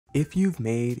If you've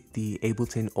made the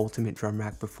Ableton Ultimate Drum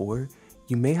Rack before,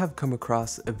 you may have come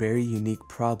across a very unique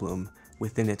problem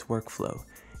within its workflow,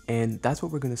 and that's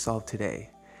what we're going to solve today.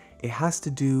 It has to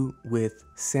do with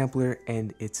Sampler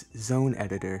and its zone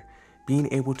editor being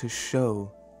able to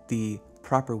show the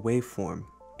proper waveform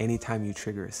anytime you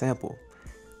trigger a sample.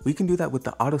 We can do that with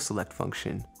the auto select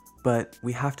function, but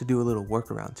we have to do a little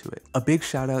workaround to it. A big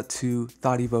shout out to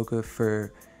Thought Evoca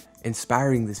for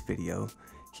inspiring this video.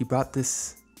 He brought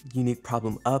this unique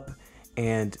problem up,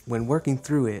 and when working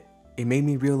through it, it made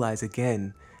me realize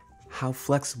again how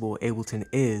flexible Ableton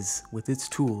is with its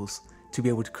tools to be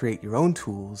able to create your own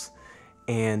tools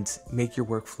and make your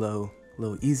workflow a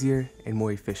little easier and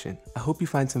more efficient. I hope you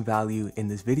find some value in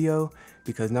this video,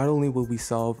 because not only will we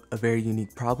solve a very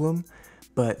unique problem,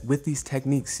 but with these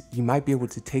techniques, you might be able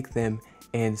to take them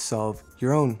and solve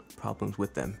your own problems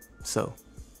with them. So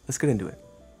let's get into it.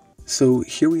 So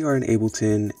here we are in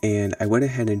Ableton, and I went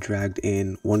ahead and dragged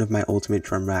in one of my Ultimate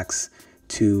Drum Racks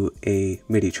to a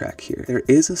MIDI track here. There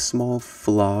is a small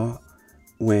flaw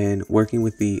when working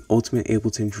with the Ultimate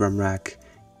Ableton Drum Rack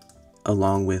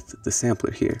along with the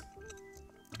sampler here.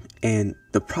 And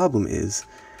the problem is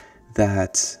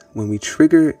that when we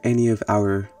trigger any of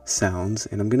our sounds,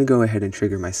 and I'm going to go ahead and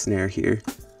trigger my snare here.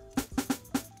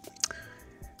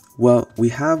 Well, we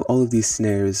have all of these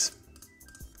snares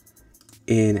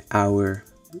in our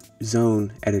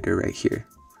zone editor right here,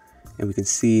 and we can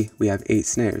see we have 8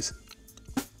 snares.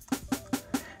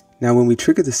 Now when we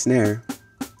trigger the snare,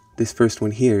 this first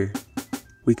one here,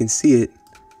 we can see it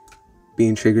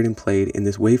being triggered and played in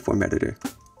this waveform editor,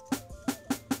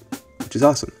 which is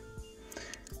awesome.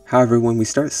 However, when we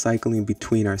start cycling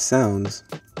between our sounds,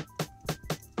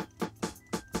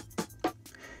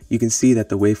 you can see that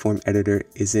the waveform editor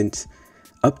isn't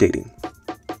updating.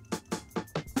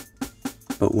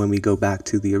 But when we go back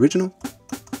to the original,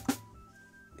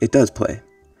 it does play.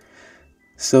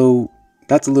 So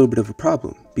that's a little bit of a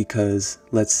problem, because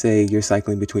let's say you're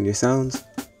cycling between your sounds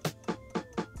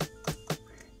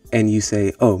and you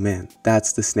say, oh man,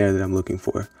 that's the snare that I'm looking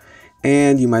for.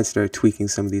 And you might start tweaking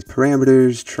some of these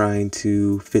parameters, trying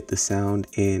to fit the sound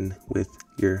in with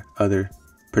your other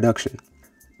production.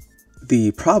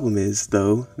 The problem is,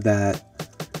 though, that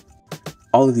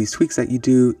all of these tweaks that you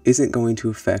do isn't going to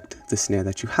affect the snare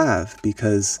that you have,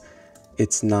 because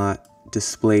it's not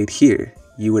displayed here.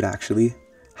 You would actually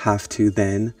have to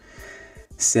then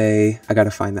say, I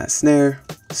gotta find that snare.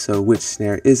 So which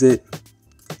snare is it?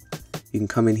 You can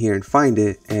come in here and find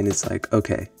it, and it's like,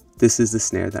 okay, this is the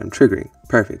snare that I'm triggering.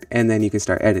 Perfect. And then you can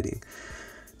start editing.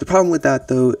 The problem with that,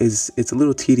 though, is it's a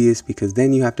little tedious, because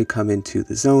then you have to come into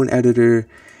the zone editor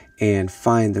and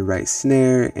find the right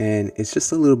snare, and it's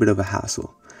just a little bit of a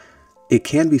hassle. It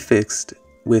can be fixed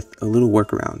with a little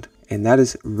workaround, and that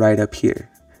is right up here.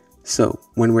 So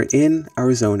when we're in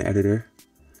our zone editor,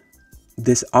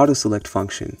 this auto select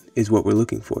function is what we're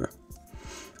looking for.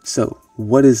 So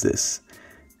what is this?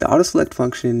 The auto select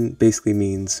function basically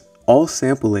means all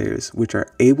sample layers which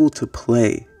are able to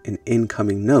play an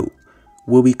incoming note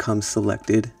will become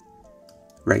selected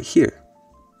right here.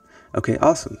 Okay,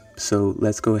 awesome. So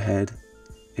let's go ahead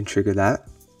and trigger that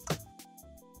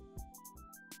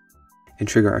and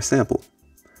trigger our sample.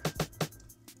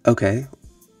 Okay,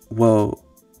 well,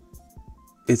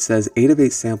 it says 8 of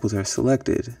 8 samples are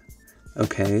selected.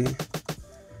 Okay,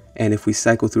 and if we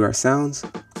cycle through our sounds,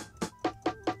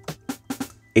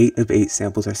 8 of 8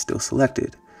 samples are still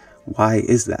selected. Why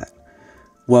is that?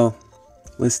 Well,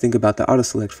 let's think about the auto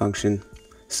select function.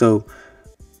 So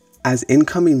as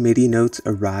incoming MIDI notes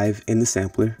arrive in the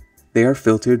sampler, they are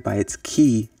filtered by its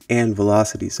key and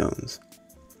velocity zones.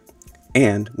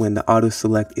 And when the auto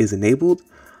select is enabled,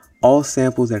 all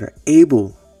samples that are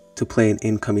able to play an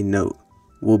incoming note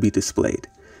will be displayed.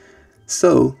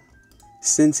 So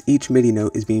since each MIDI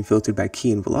note is being filtered by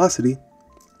key and velocity,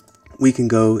 we can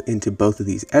go into both of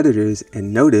these editors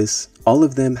and notice all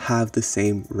of them have the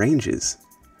same ranges.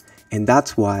 And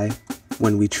that's why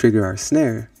when we trigger our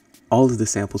snare, all of the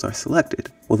samples are selected.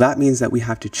 Well, that means that we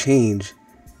have to change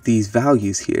these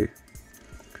values here,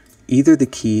 either the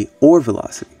key or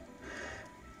velocity.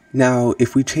 Now,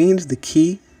 if we change the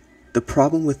key, the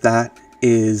problem with that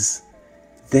is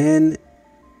then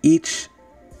each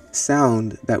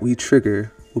sound that we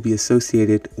trigger will be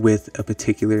associated with a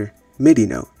particular MIDI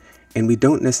note. And we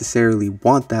don't necessarily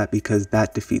want that, because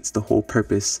that defeats the whole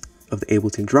purpose of the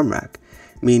Ableton Drum Rack,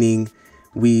 meaning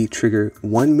we trigger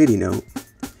one MIDI note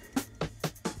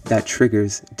that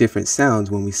triggers different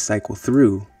sounds when we cycle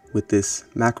through with this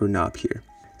macro knob here.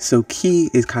 So key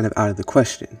is kind of out of the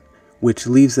question, which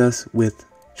leaves us with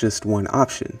just one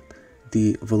option,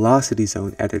 the velocity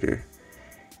zone editor.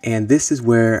 And this is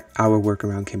where our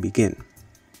workaround can begin.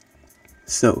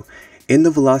 So in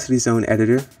the velocity zone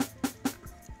editor,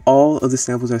 all of the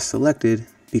samples are selected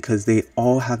because they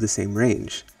all have the same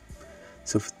range.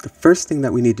 So the first thing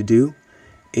that we need to do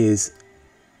is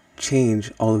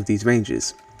change all of these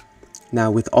ranges. Now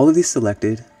with all of these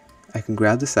selected, I can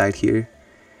grab the side here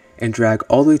and drag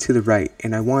all the way to the right,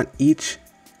 and I want each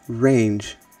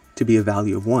range to be a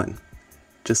value of 1,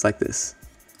 just like this.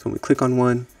 So when we click on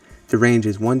one, the range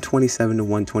is 127 to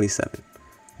 127,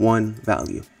 one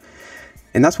value.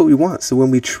 And that's what we want. So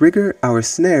when we trigger our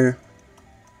snare,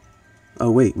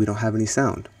 oh wait, we don't have any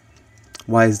sound.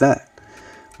 Why is that?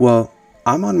 Well,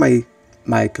 I'm on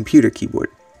my computer keyboard,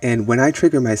 and when I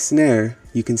trigger my snare,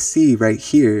 you can see right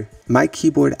here, my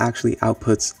keyboard actually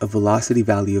outputs a velocity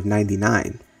value of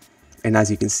 99. And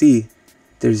as you can see,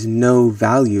 there's no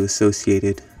value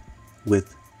associated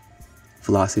with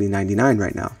velocity 99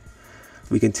 right now.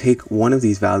 We can take one of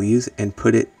these values and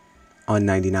put it on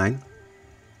 99.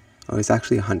 Oh, it's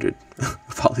actually 100.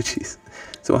 Apologies.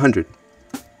 So 100.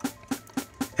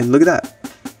 And look at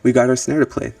that. We got our snare to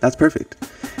play. That's perfect.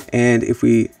 And if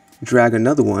we drag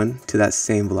another one to that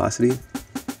same velocity,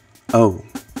 oh,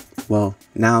 well,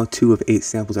 now 2 of 8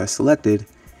 samples are selected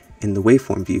in the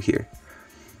waveform view here.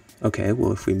 Okay,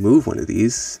 well, if we move one of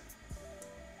these,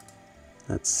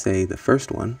 let's say the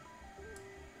first one.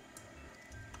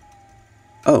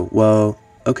 Oh, well,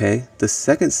 okay, the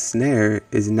second snare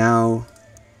is now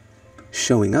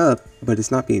showing up, but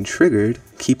it's not being triggered.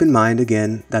 Keep in mind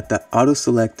again that the auto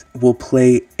select will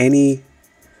play any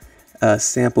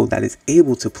sample that is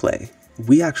able to play.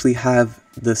 We actually have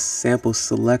the sample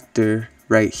selector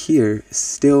right here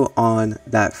still on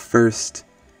that first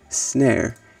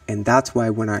snare, and that's why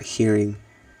we're not hearing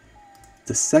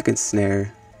the second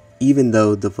snare even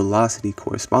though the velocity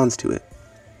corresponds to it.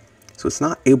 So it's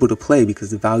not able to play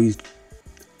because the values,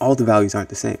 all the values aren't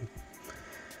the same.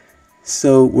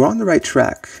 So we're on the right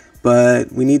track,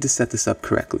 but we need to set this up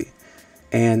correctly.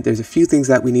 And there's a few things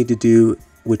that we need to do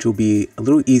which will be a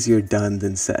little easier done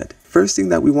than said. First thing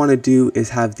that we want to do is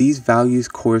have these values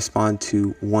correspond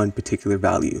to one particular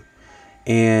value.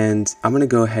 And I'm going to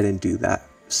go ahead and do that.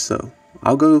 So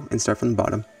I'll go and start from the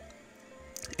bottom.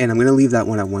 And I'm going to leave that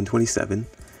one at 127.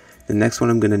 The next one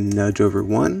I'm going to nudge over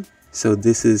 1. So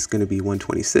this is going to be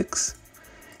 126.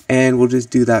 And we'll just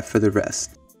do that for the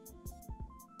rest.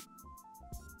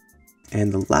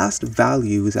 And the last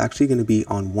value is actually going to be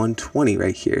on 120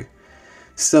 right here.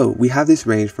 So we have this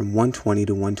range from 120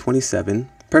 to 127.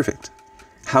 Perfect.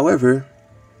 However,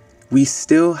 we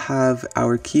still have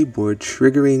our keyboard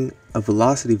triggering a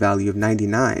velocity value of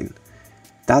 99.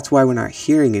 That's why we're not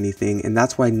hearing anything, and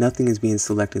that's why nothing is being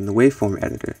selected in the waveform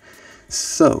editor.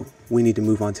 So we need to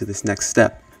move on to this next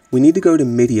step. We need to go to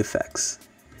MIDI effects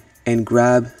and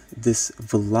grab this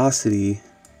velocity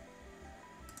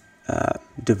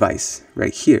device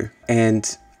right here.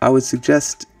 And I would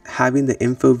suggest having the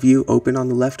info view open on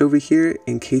the left over here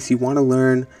in case you want to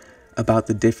learn about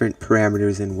the different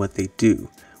parameters and what they do.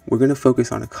 We're going to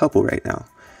focus on a couple right now.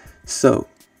 So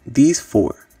these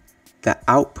 4, the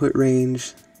output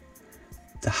range,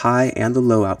 the high and the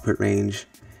low output range,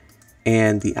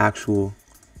 and the actual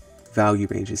value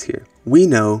ranges here. We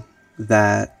know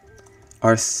that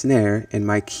our snare in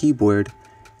my keyboard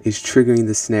is triggering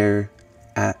the snare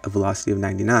at a velocity of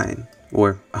 99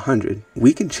 or 100.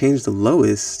 We can change the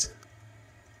lowest.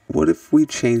 What if we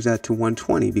change that to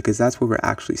 120, because that's where we're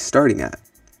actually starting at.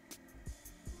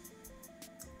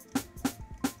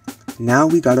 Now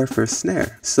we got our first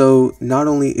snare. So not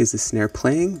only is the snare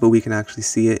playing, but we can actually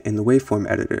see it in the waveform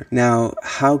editor. Now,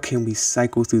 how can we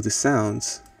cycle through the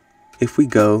sounds? If we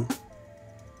go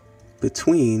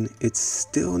between, it's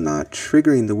still not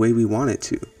triggering the way we want it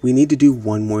to. We need to do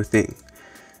one more thing.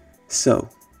 So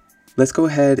let's go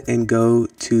ahead and go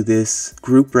to this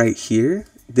group right here.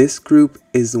 This group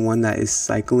is the one that is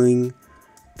cycling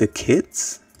the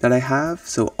kits that I have.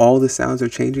 So all the sounds are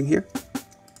changing here.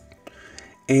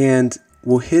 And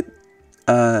we'll hit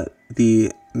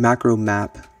the macro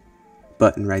map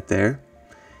button right there.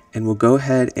 And we'll go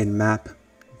ahead and map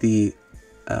the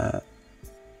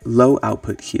low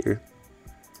output here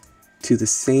to the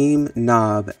same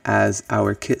knob as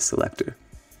our kit selector.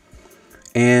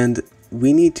 And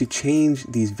we need to change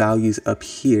these values up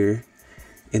here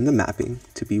in the mapping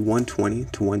to be 120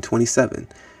 to 127,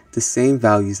 the same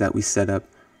values that we set up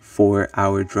for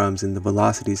our drums in the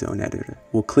velocity zone editor.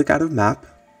 We'll click out of map,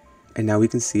 and now we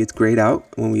can see it's grayed out.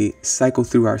 When we cycle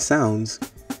through our sounds,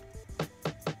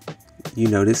 you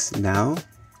notice now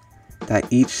that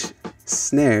each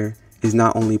snare is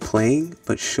not only playing,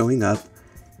 but showing up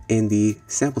in the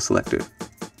sample selector.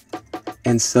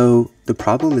 And so the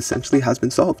problem essentially has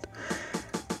been solved.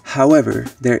 However,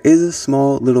 there is a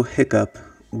small little hiccup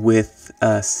with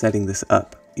setting this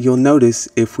up. You'll notice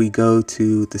if we go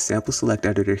to the sample select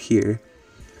editor here,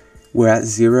 we're at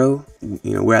 0,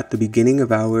 we're at the beginning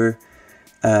of our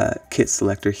kit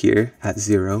selector here at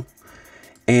 0,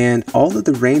 and all of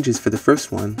the ranges for the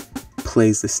first one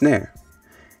plays the snare,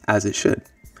 as it should.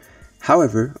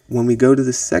 However, when we go to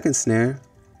the second snare,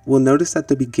 we'll notice that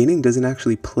the beginning doesn't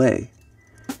actually play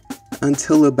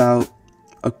until about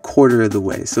a quarter of the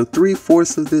way. So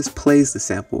 3/4 of this plays the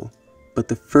sample, but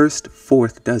the first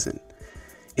fourth doesn't.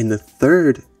 In the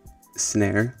third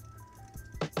snare,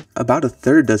 about a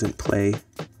third doesn't play,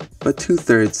 but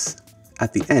 2/3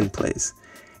 at the end plays.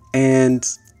 And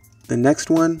the next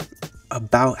one,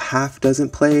 about half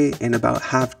doesn't play and about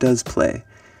half does play.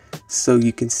 So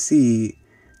you can see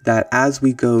that as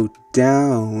we go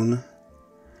down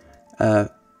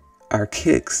our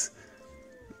kicks,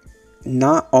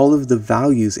 not all of the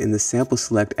values in the sample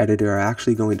select editor are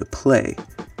actually going to play.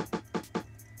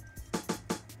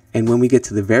 And when we get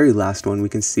to the very last one, we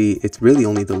can see it's really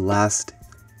only the last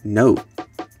note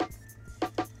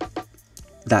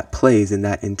that plays in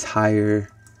that entire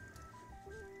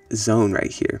zone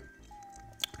right here.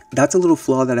 That's a little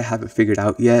flaw that I haven't figured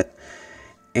out yet,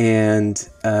 and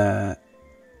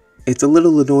it's a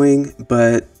little annoying,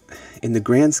 but in the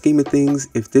grand scheme of things,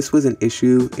 if this was an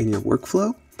issue in your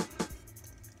workflow,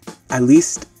 at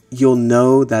least you'll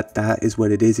know that that is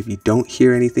what it is. If you don't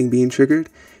hear anything being triggered,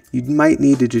 you might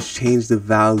need to just change the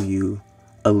value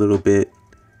a little bit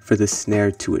for the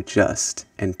snare to adjust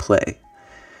and play.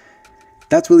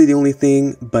 That's really the only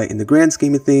thing, but in the grand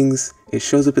scheme of things, it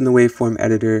shows up in the waveform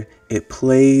editor, it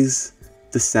plays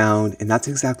the sound, and that's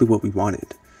exactly what we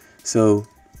wanted. So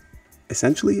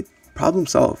essentially, problem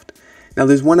solved. Now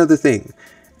there's one other thing.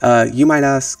 You might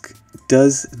ask,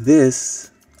 does this,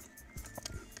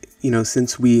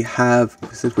 since we're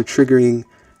triggering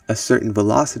a certain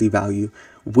velocity value,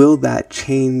 will that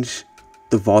change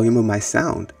the volume of my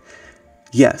sound?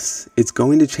 Yes, it's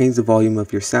going to change the volume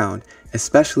of your sound,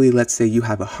 especially let's say you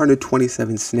have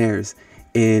 127 snares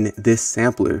in this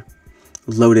sampler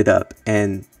loaded up,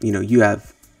 and you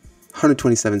have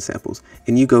 127 samples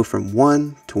and you go from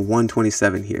 1 to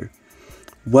 127 here.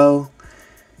 Well,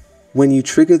 when you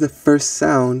trigger the first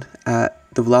sound at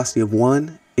the velocity of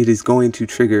 1, it is going to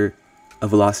trigger a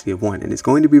velocity of 1, and it's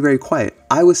going to be very quiet.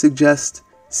 I would suggest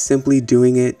simply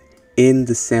doing it in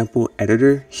the sample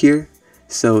editor here.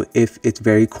 So if it's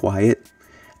very quiet,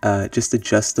 just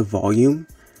adjust the volume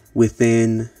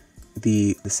within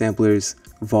the sampler's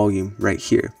volume right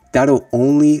here. That'll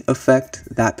only affect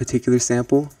that particular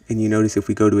sample. And you notice if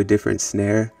we go to a different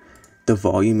snare, the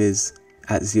volume is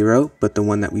at 0, but the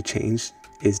one that we changed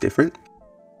is different.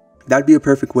 That'd be a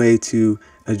perfect way to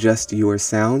adjust your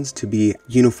sounds to be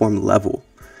uniform level.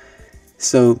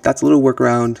 So that's a little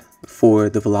workaround for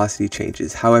the velocity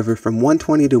changes. However, from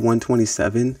 120 to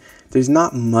 127, there's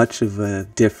not much of a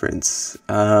difference.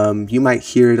 You might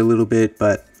hear it a little bit,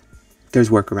 but there's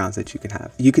workarounds that you can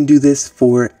have. You can do this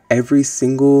for every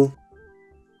single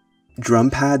drum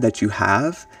pad that you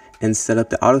have and set up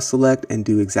the auto select and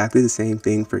do exactly the same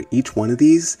thing for each one of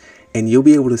these, and you'll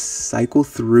be able to cycle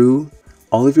through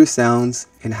all of your sounds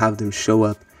and have them show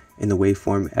up in the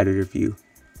waveform editor view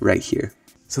right here.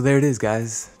 So there it is,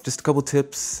 guys. Just a couple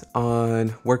tips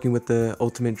on working with the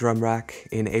Ultimate Drum Rack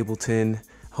in Ableton.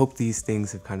 Hope these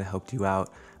things have kind of helped you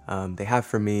out. They have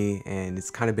for me, and it's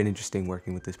kind of been interesting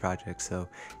working with this project. So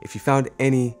if you found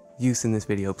any use in this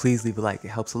video, please leave a like. It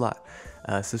helps a lot.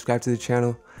 Subscribe to the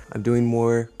channel. I'm doing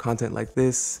more content like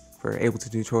this for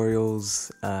Ableton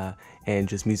tutorials and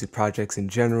just music projects in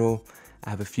general. I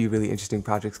have a few really interesting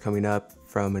projects coming up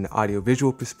from an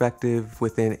audio-visual perspective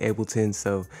within Ableton,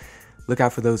 so look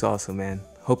out for those also, man.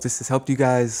 Hope this has helped you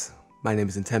guys. My name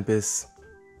is Intempus.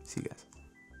 See you guys.